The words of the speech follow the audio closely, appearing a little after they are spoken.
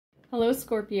Hello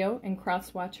Scorpio and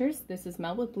cross watchers, this is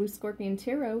Mel with Blue Scorpion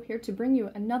Tarot, here to bring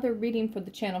you another reading for the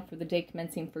channel for the day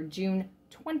commencing for June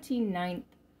 29th,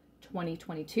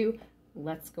 2022.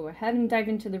 Let's go ahead and dive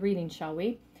into the reading, shall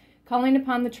we? Calling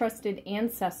upon the trusted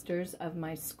ancestors of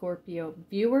my Scorpio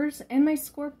viewers and my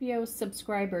Scorpio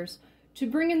subscribers to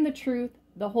bring in the truth,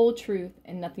 the whole truth,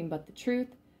 and nothing but the truth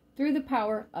through the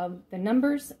power of the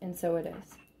numbers, and so it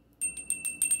is.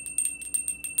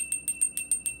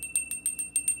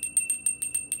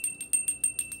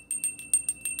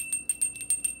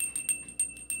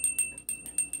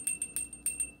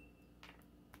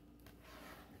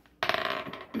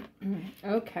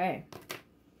 Okay,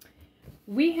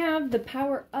 we have the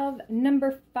power of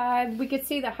number 5. We could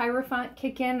see the Hierophant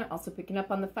kick in, also picking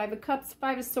up on the 5 of Cups,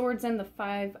 5 of Swords, and the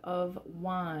 5 of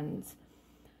Wands.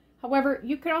 However,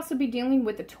 you could also be dealing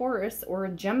with a Taurus or a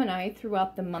Gemini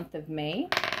throughout the month of May.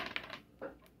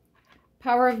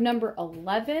 Power of number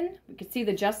 11, we could see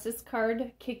the Justice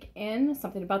card kick in,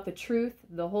 something about the truth,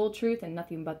 the whole truth, and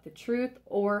nothing but the truth,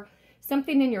 or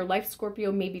something in your life,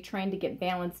 Scorpio, may be trying to get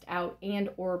balanced out, and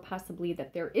or possibly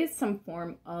that there is some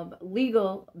form of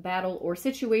legal battle or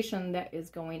situation that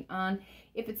is going on.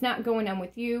 If it's not going on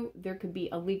with you, there could be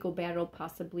a legal battle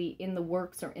possibly in the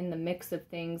works or in the mix of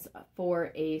things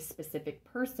for a specific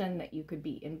person that you could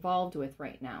be involved with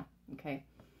right now, okay?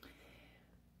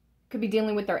 Could be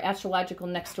dealing with our astrological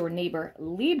next door neighbor,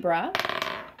 Libra.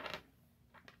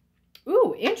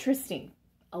 Ooh, interesting.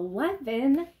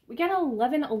 11, we got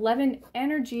 11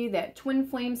 energy, that twin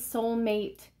flame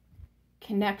soulmate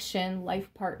connection,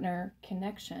 life partner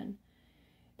connection.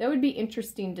 That would be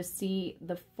interesting to see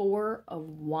the 4 of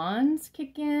Wands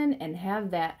kick in and have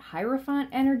that Hierophant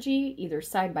energy either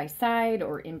side by side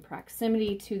or in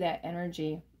proximity to that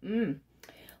energy.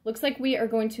 Looks like we are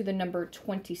going to the number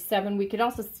 27. We could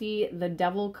also see the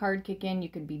Devil card kick in. You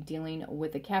could be dealing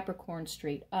with a Capricorn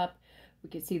straight up. We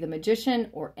could see the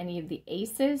Magician or any of the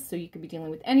Aces, so you could be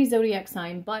dealing with any zodiac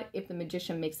sign, but if the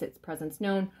Magician makes its presence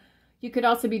known, you could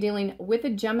also be dealing with a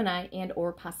Gemini and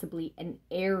or possibly an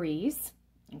Aries,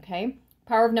 okay?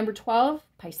 Power of number 12,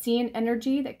 Piscean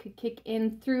energy that could kick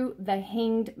in through the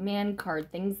Hanged Man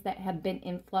card, things that have been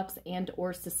in flux and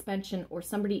or suspension, or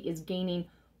somebody is gaining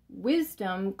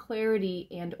wisdom, clarity,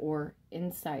 and or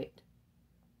insight.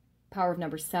 Power of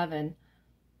number 7,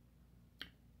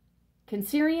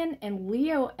 Cancerian and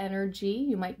Leo energy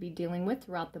you might be dealing with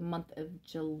throughout the month of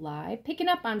July. Picking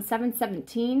up on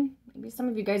 717. Maybe some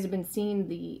of you guys have been seeing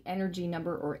the energy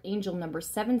number or angel number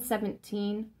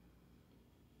 717. You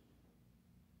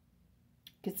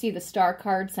could see the star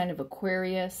card, sign of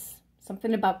Aquarius.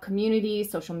 Something about community,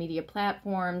 social media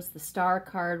platforms, the star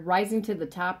card, rising to the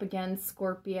top again,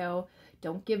 Scorpio.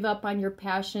 Don't give up on your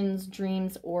passions,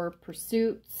 dreams, or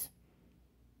pursuits.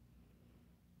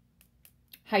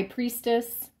 High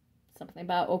Priestess, something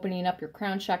about opening up your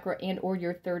crown chakra and or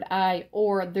your third eye,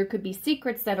 or there could be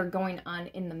secrets that are going on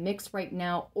in the mix right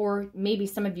now, or maybe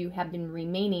some of you have been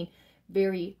remaining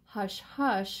very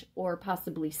hush-hush or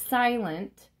possibly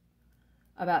silent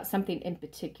about something in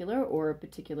particular or a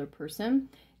particular person.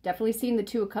 Definitely seeing the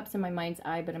 2 of Cups in my mind's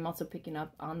eye, but I'm also picking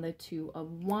up on the 2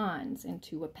 of Wands and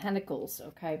 2 of Pentacles,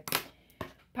 okay?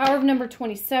 Power of number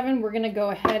 27, we're going to go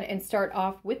ahead and start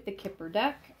off with the Kipper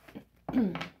deck.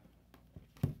 1,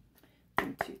 2,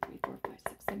 3, 4, 5,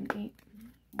 6, 7, 8.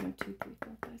 1, 2, 3, 4,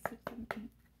 5, 6, 7,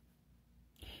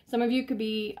 8. Some of you could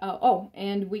be,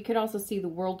 and we could also see the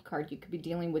World card. You could be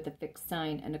dealing with a fixed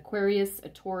sign, an Aquarius, a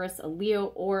Taurus, a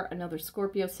Leo, or another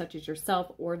Scorpio, such as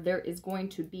yourself, or there is going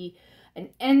to be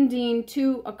an ending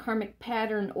to a karmic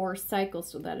pattern or cycle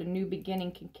so that a new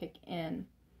beginning can kick in.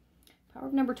 Power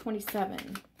of number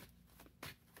 27.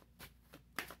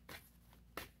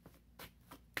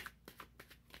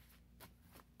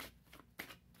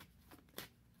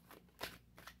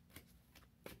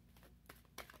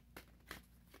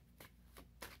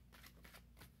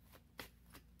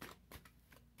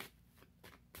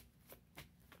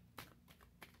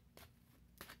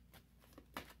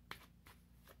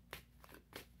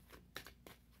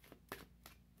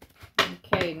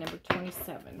 Okay, number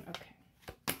 27.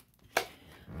 Okay.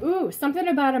 Ooh, something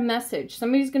about a message.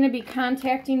 Somebody's going to be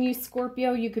contacting you,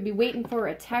 Scorpio. You could be waiting for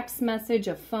a text message,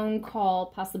 a phone call,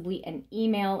 possibly an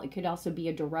email. It could also be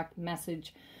a direct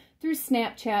message through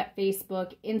Snapchat,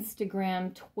 Facebook,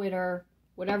 Instagram, Twitter,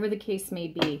 whatever the case may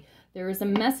be. There is a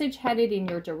message headed in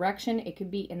your direction. It could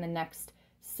be in the next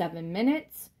 7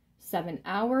 minutes, 7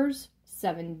 hours,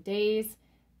 7 days.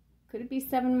 Could it be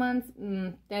 7 months?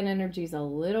 That energy is a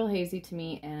little hazy to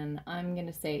me, and I'm going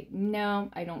to say, no,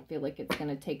 I don't feel like it's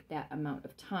going to take that amount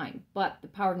of time. But the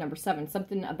power of number 7,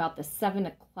 something about the 7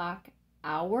 o'clock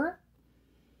hour.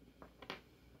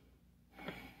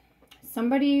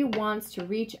 Somebody wants to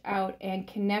reach out and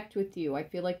connect with you. I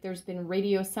feel like there's been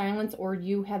radio silence, or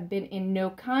you have been in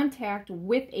no contact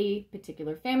with a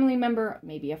particular family member,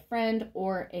 maybe a friend,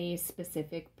 or a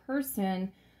specific person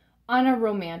on a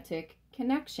romantic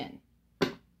connection.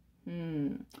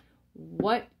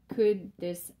 What could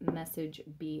this message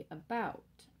be about?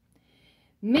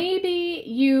 Maybe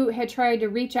you had tried to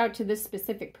reach out to this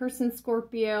specific person,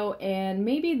 Scorpio, and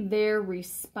maybe their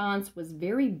response was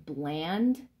very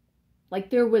bland. Like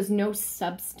there was no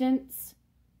substance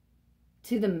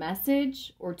to the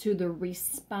message or to the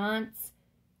response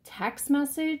text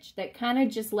message that kind of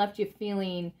just left you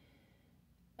feeling,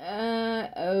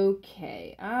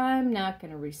 okay, I'm not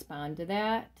going to respond to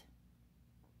that.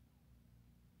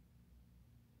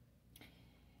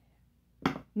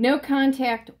 No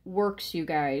contact works, you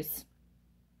guys.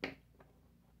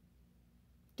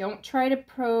 Don't try to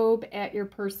probe at your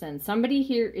person. Somebody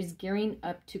here is gearing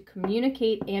up to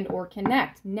communicate and or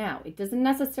connect. Now, it doesn't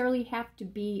necessarily have to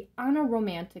be on a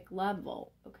romantic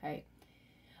level, okay?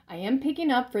 I am picking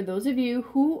up for those of you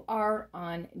who are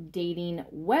on dating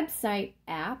website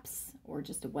apps or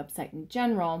just a website in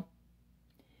general,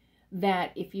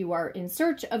 that if you are in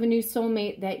search of a new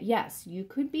soulmate, that yes, you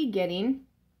could be getting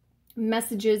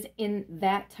messages in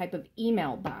that type of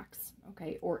email box,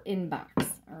 okay, or inbox,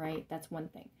 all right? That's one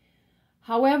thing.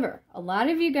 However, a lot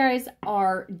of you guys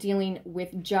are dealing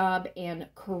with job and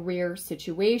career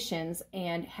situations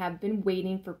and have been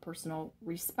waiting for personal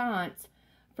response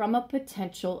from a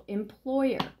potential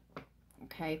employer,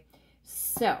 okay?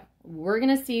 So we're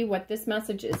going to see what this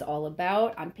message is all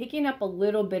about. I'm picking up a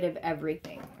little bit of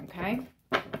everything, okay?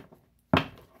 2,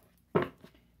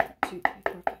 3,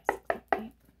 4, 5, 6, 7,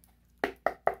 8.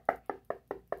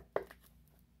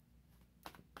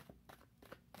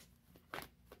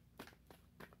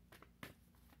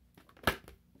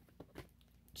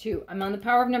 2. I'm on the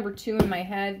power of number 2 in my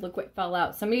head. Look what fell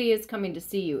out. Somebody is coming to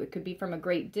see you. It could be from a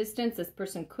great distance. This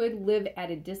person could live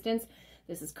at a distance.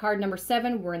 This is card number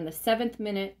 7. We're in the 7th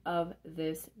minute of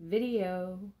this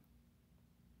video.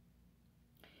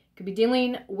 Could be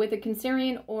dealing with a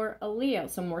Cancerian or a Leo.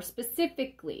 So more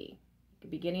specifically, you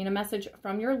could be getting a message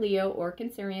from your Leo or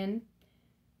Cancerian,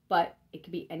 but it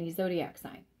could be any zodiac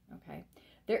sign, okay?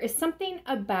 There is something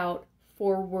about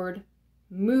forward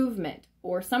movement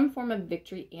or some form of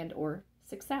victory and or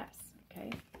success,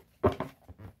 okay?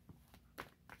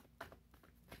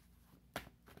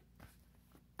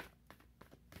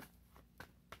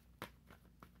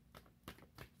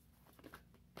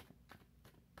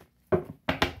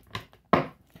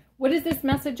 What is this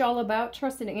message all about,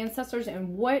 trusted ancestors,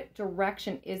 and what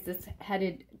direction is this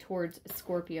headed towards,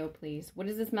 Scorpio, please? What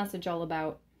is this message all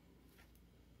about?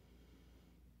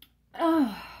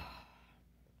 Oh.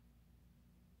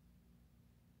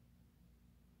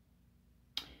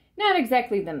 Not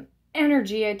exactly the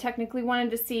energy I technically wanted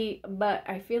to see, but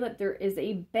I feel that there is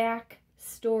a back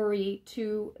story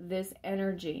to this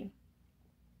energy.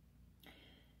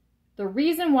 The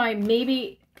reason why,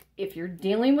 maybe if you're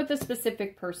dealing with a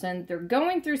specific person, they're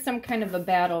going through some kind of a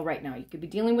battle right now. You could be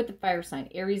dealing with the fire sign,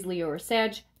 Aries, Leo, or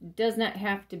Sag. Does not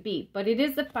have to be, but it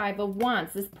is the 5 of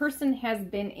Wands. This person has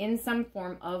been in some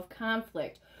form of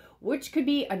conflict, which could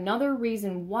be another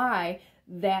reason why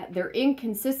that their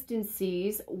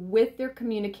inconsistencies with their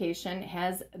communication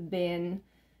has been,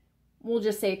 we'll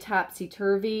just say,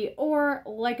 topsy-turvy or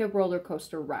like a roller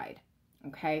coaster ride,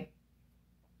 okay?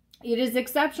 It is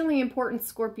exceptionally important,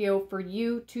 Scorpio, for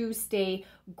you to stay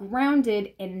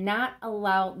grounded and not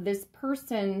allow this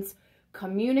person's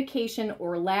communication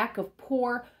or lack of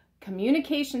poor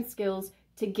communication skills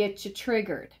to get you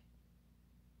triggered.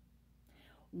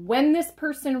 When this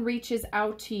person reaches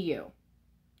out to you,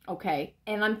 okay,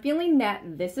 and I'm feeling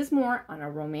that this is more on a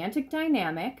romantic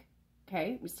dynamic,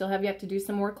 okay, we still have yet to do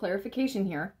some more clarification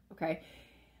here, okay,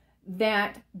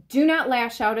 that do not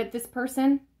lash out at this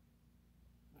person,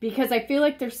 because I feel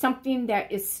like there's something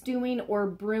that is stewing or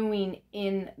brewing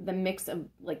in the mix of,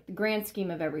 like, the grand scheme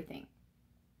of everything.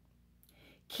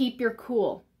 Keep your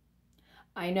cool.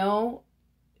 I know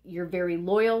you're very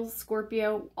loyal,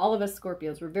 Scorpio. All of us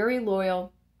Scorpios, we're very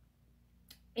loyal.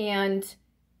 And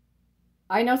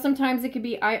I know sometimes it could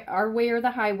be our way or the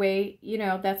highway. You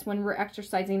know, that's when we're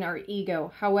exercising our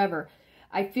ego. However,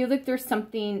 I feel that there's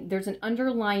an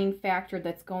underlying factor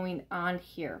that's going on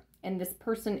here. And this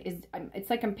person is,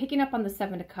 it's like I'm picking up on the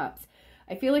 7 of Cups.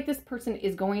 I feel like this person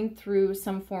is going through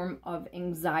some form of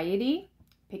anxiety,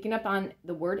 picking up on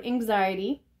the word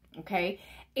anxiety, okay?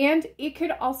 And it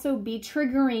could also be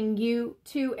triggering you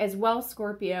too as well,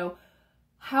 Scorpio,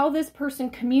 how this person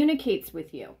communicates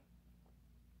with you.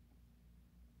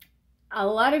 A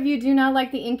lot of you do not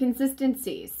like the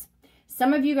inconsistencies.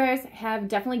 Some of you guys have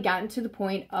definitely gotten to the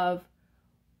point of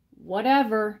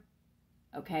whatever,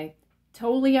 okay?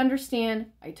 Totally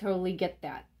understand. I totally get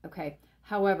that, okay?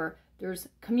 However, there's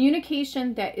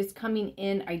communication that is coming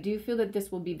in. I do feel that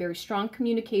this will be very strong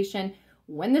communication.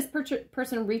 When this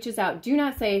person reaches out, do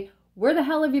not say, where the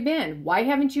hell have you been? Why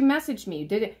haven't you messaged me?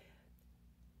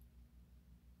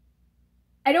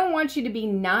 I don't want you to be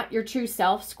not your true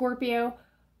self, Scorpio,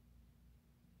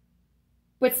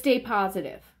 but stay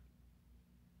positive.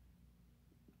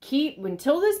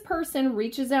 Until this person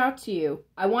reaches out to you,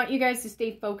 I want you guys to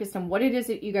stay focused on what it is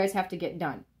that you guys have to get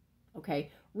done, okay?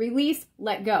 Release,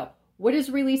 let go. What does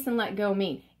release and let go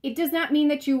mean? It does not mean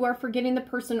that you are forgetting the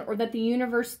person or that the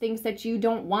universe thinks that you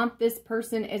don't want this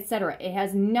person, etc. It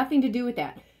has nothing to do with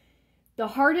that. The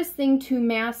hardest thing to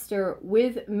master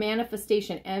with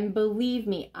manifestation, and believe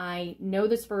me, I know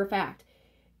this for a fact,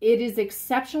 it is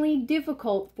exceptionally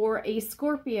difficult for a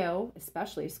Scorpio,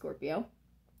 especially a Scorpio.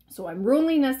 So I'm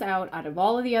ruling this out of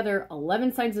all of the other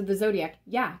 11 signs of the zodiac.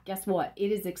 Yeah, guess what? It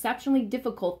is exceptionally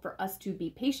difficult for us to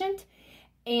be patient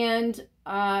and,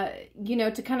 you know,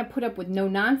 to kind of put up with no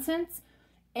nonsense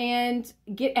and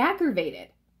get aggravated.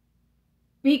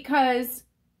 Because,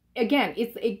 again,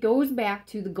 it goes back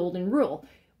to the golden rule.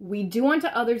 We do unto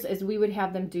others as we would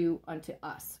have them do unto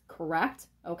us. Correct?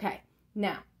 Okay.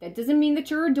 Now, that doesn't mean that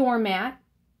you're a doormat.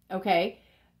 Okay?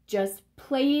 Just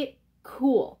play it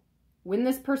cool. When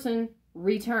this person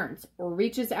returns or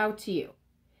reaches out to you,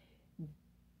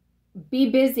 be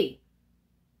busy,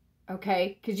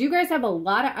 okay? Because you guys have a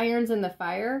lot of irons in the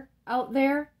fire out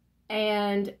there,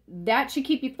 and that should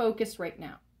keep you focused right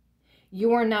now.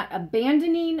 You are not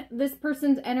abandoning this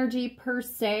person's energy per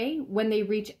se when they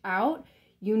reach out.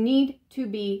 You need to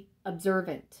be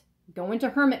observant. Go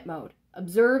into hermit mode.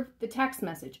 Observe the text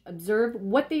message. Observe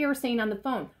what they are saying on the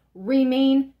phone.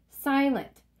 Remain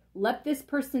silent. Let this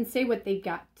person say what they've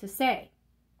got to say,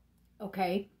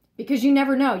 okay? Because you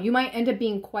never know. You might end up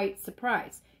being quite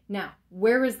surprised. Now,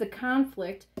 where is the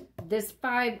conflict? This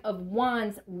 5 of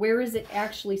Wands, where is it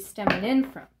actually stemming in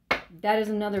from? That is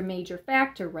another major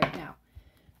factor right now.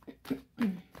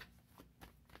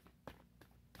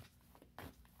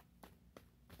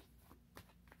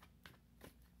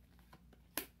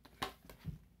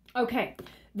 Okay.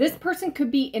 This person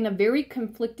could be in a very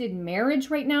conflicted marriage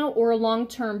right now or a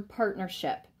long-term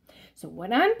partnership. So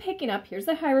what I'm picking up, here's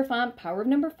the Hierophant, power of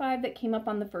number 5 that came up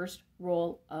on the first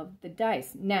roll of the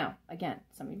dice. Now, again,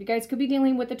 some of you guys could be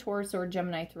dealing with a Taurus or a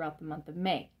Gemini throughout the month of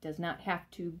May. Does not have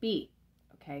to be,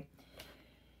 okay?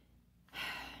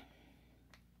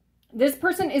 This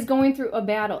person is going through a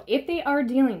battle. If they are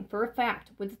dealing, for a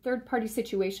fact, with a third-party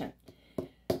situation,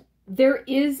 there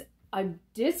is a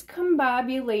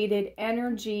discombobulated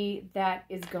energy that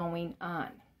is going on.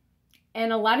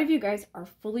 And a lot of you guys are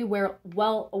fully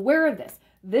well aware of this.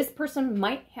 This person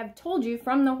might have told you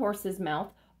from the horse's mouth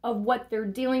of what they're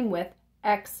dealing with,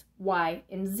 X, Y,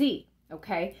 and Z,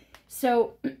 okay?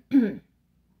 So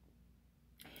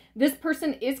this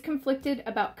person is conflicted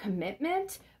about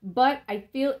commitment, but I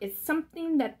feel it's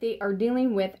something that they are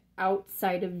dealing with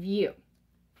outside of you.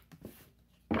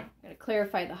 I'm going to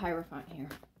clarify the Hierophant here.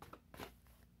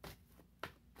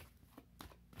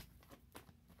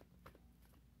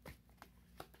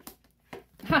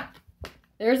 Ha!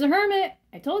 There's a Hermit.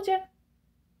 I told you.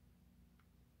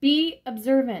 Be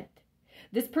observant.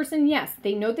 This person, yes,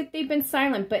 they know that they've been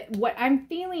silent, but what I'm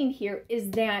feeling here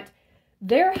is that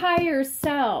their higher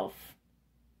self,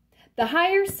 the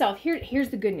higher self, here's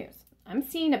the good news. I'm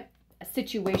seeing a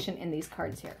situation in these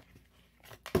cards here.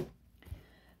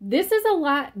 This is a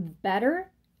lot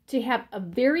better to have a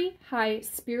very high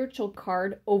spiritual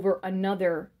card over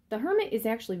another. The Hermit is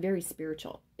actually very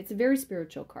spiritual. It's a very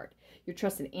spiritual card. Your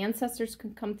trusted ancestors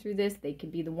can come through this. They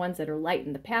can be the ones that are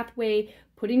lighting the pathway,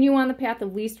 putting you on the path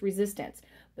of least resistance.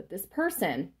 But this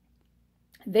person,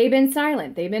 they've been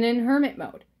silent. They've been in hermit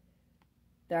mode.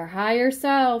 Their higher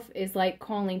self is like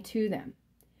calling to them.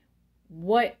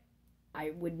 What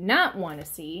I would not want to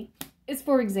see is,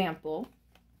 for example,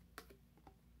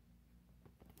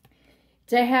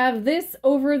 to have this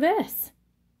over this.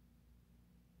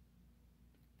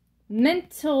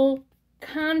 Mental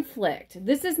conflict.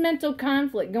 This is mental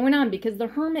conflict going on because the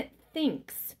Hermit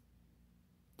thinks.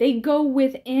 They go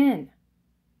within.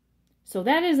 So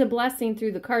that is a blessing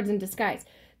through the cards in disguise.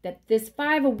 That this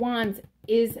 5 of Wands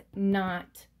is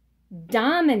not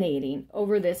dominating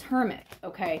over this Hermit.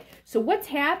 Okay. So what's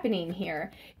happening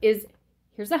here is,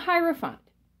 here's a Hierophant.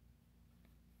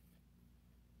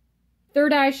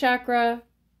 Third eye chakra,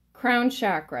 crown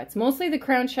chakra. It's mostly the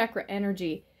crown chakra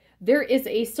energy. There is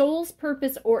a soul's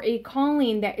purpose or a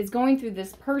calling that is going through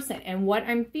this person. And what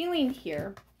I'm feeling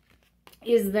here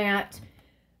is that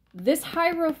this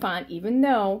Hierophant, even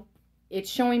though it's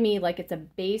showing me like it's a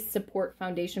base support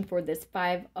foundation for this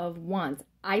Five of Wands,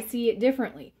 I see it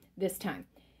differently this time.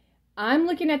 I'm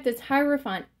looking at this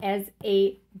Hierophant as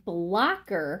a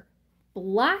blocker,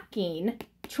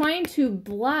 trying to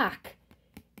block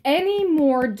any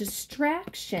more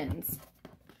distractions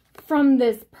from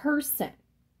this person.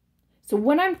 So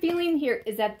what I'm feeling here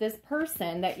is that this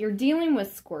person that you're dealing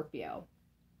with, Scorpio,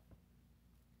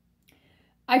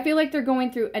 I feel like they're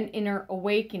going through an inner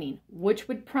awakening, which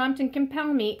would prompt and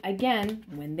compel me, again,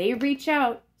 when they reach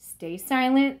out, stay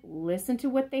silent, listen to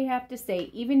what they have to say,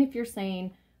 even if you're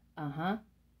saying, uh-huh,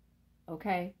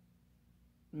 okay,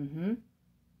 mm-hmm,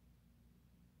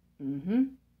 mm-hmm,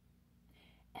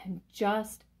 and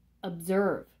just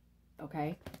observe,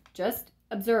 okay? Just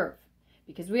observe,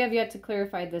 because we have yet to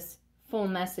clarify this full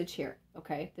message here,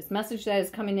 okay? This message that is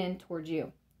coming in towards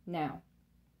you now.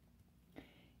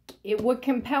 It would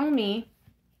compel me,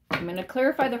 I'm going to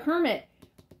clarify the Hermit,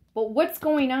 but what's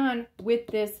going on with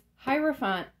this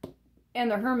Hierophant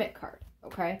and the Hermit card,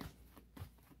 okay?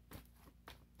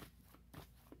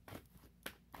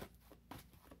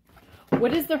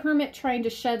 What is the Hermit trying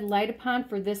to shed light upon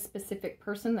for this specific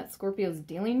person that Scorpio is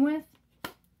dealing with?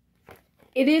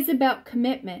 It is about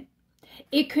commitment.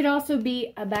 It could also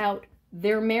be about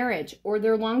their marriage or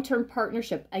their long-term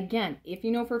partnership. Again, if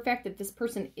you know for a fact that this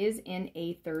person is in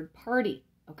a third party,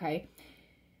 okay?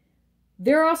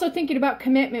 They're also thinking about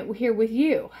commitment here with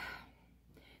you.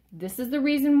 This is the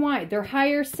reason why their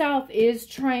higher self is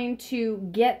trying to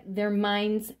get their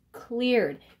minds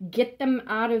cleared, get them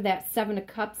out of that Seven of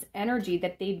Cups energy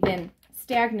that they've been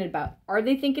stagnant about. Are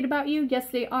they thinking about you? Yes,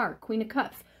 they are. Queen of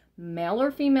Cups. Male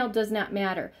or female does not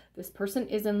matter. This person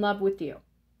is in love with you.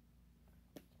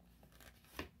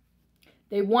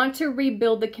 They want to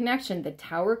rebuild the connection. The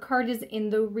Tower card is in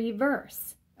the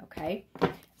reverse. Okay,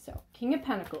 so King of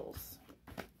Pentacles.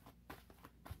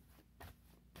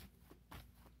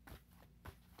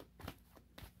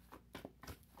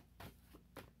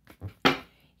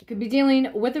 You could be dealing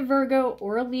with a Virgo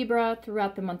or a Libra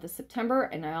throughout the month of September.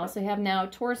 And I also have now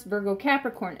Taurus, Virgo,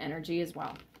 Capricorn energy as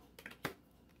well.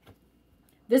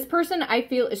 This person, I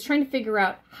feel, is trying to figure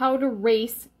out how to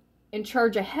race and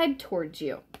charge ahead towards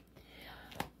you.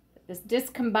 This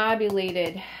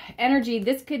discombobulated energy,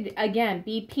 this could, again,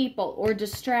 be people or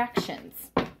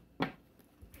distractions.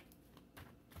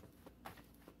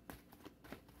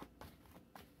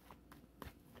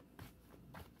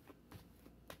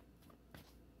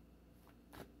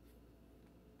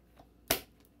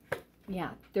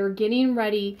 Yeah, they're getting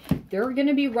ready. They're going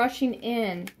to be rushing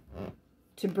in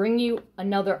to bring you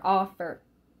another offer.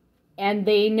 And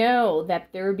they know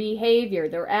that their behavior,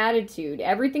 their attitude,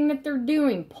 everything that they're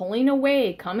doing, pulling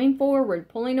away, coming forward,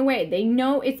 pulling away, they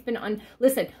know it's been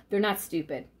listen, they're not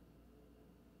stupid.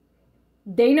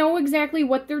 They know exactly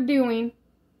what they're doing.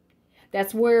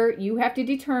 That's where you have to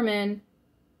determine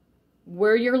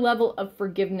where your level of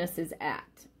forgiveness is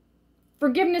at.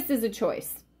 Forgiveness is a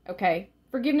choice, okay?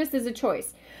 Forgiveness is a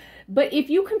choice. But if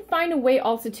you can find a way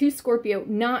also to, Scorpio,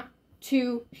 not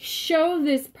to show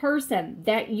this person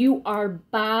that you are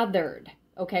bothered,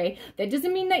 okay? That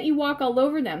doesn't mean that you walk all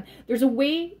over them. There's a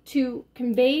way to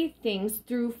convey things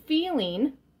through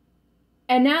feeling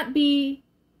and not be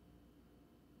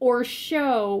or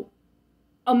show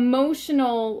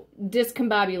emotional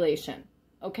discombobulation,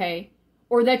 okay?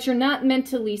 Or that you're not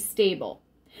mentally stable.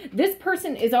 This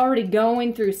person is already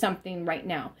going through something right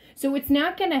now. So it's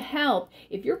not going to help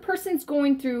if your person's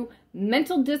going through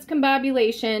mental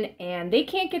discombobulation and they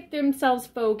can't get themselves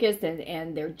focused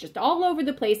and they're just all over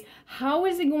the place. How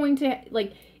is it going to,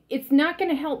 like, it's not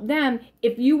going to help them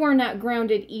if you are not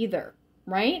grounded either,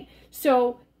 right?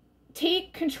 So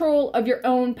take control of your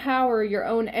own power, your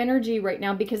own energy right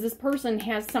now, because this person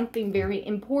has something very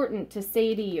important to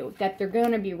say to you that they're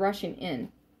going to be rushing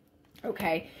in.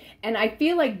 Okay, and I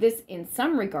feel like this, in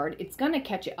some regard, it's going to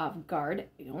catch you off guard.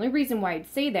 The only reason why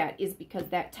I'd say that is because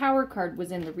that Tower card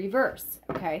was in the reverse,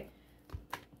 okay?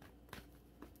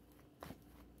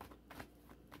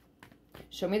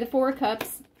 Show me the Four of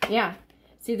Cups. Yeah.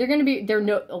 See, they're going to be,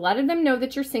 a lot of them know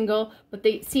that you're single, but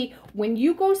they, see, when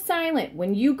you go silent,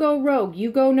 when you go rogue,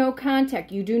 you go no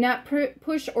contact, you do not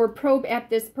push or probe at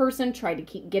this person, try to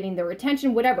keep getting their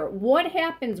attention, whatever. What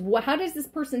happens? How does this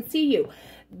person see you?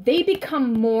 They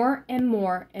become more and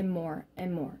more and more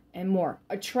and more and more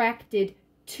attracted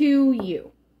to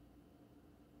you.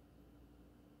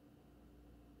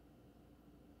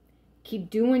 Keep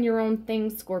doing your own thing,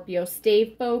 Scorpio.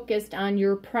 Stay focused on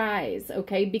your prize,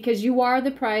 okay? Because you are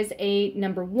the prize,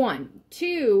 number one.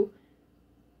 Two,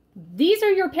 These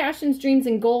are your passions, dreams,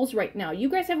 and goals right now. You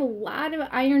guys have a lot of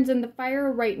irons in the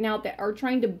fire right now that are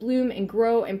trying to bloom and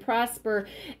grow and prosper.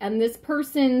 And this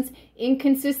person's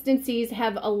inconsistencies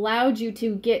have allowed you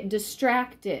to get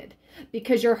distracted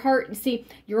because your heart, see,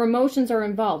 your emotions are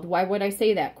involved. Why would I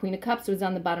say that? Queen of Cups was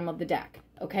on the bottom of the deck.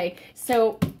 Okay,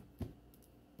 so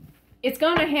it's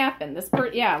going to happen.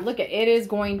 Yeah, look, it is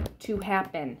going to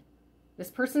happen.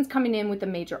 This person's coming in with a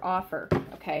major offer.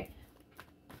 Okay.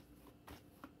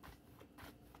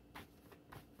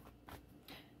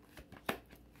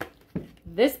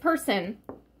 This person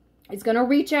is going to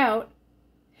reach out.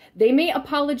 They may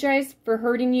apologize for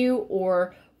hurting you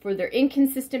or for their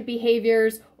inconsistent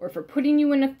behaviors or for putting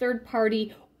you in a third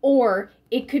party, or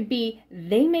it could be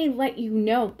they may let you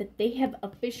know that they have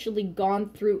officially gone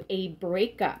through a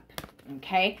breakup,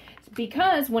 okay?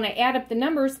 Because when I add up the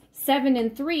numbers, 7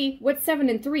 and 3, what's 7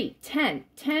 and 3? 10.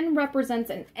 10 represents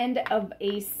an end of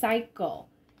a cycle.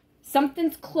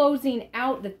 Something's closing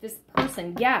out that this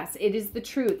person, yes, it is the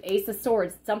truth. Ace of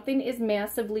Swords. Something is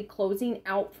massively closing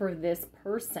out for this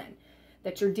person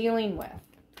that you're dealing with.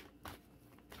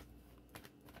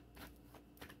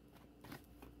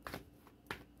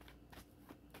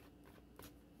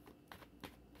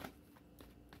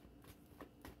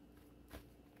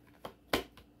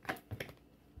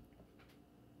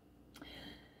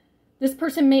 This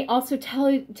person may also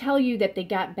tell you that they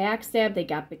got backstabbed, they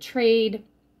got betrayed,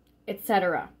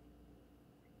 etc.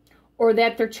 Or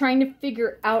that they're trying to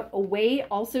figure out a way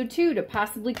also too to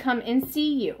possibly come and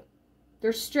see you.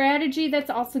 There's strategy that's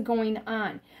also going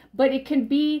on. But it can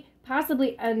be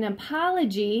possibly an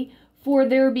apology for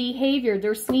their behavior,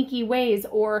 their sneaky ways,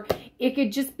 or it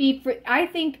could just be for, I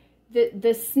think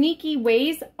the sneaky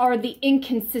ways are the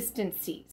inconsistencies.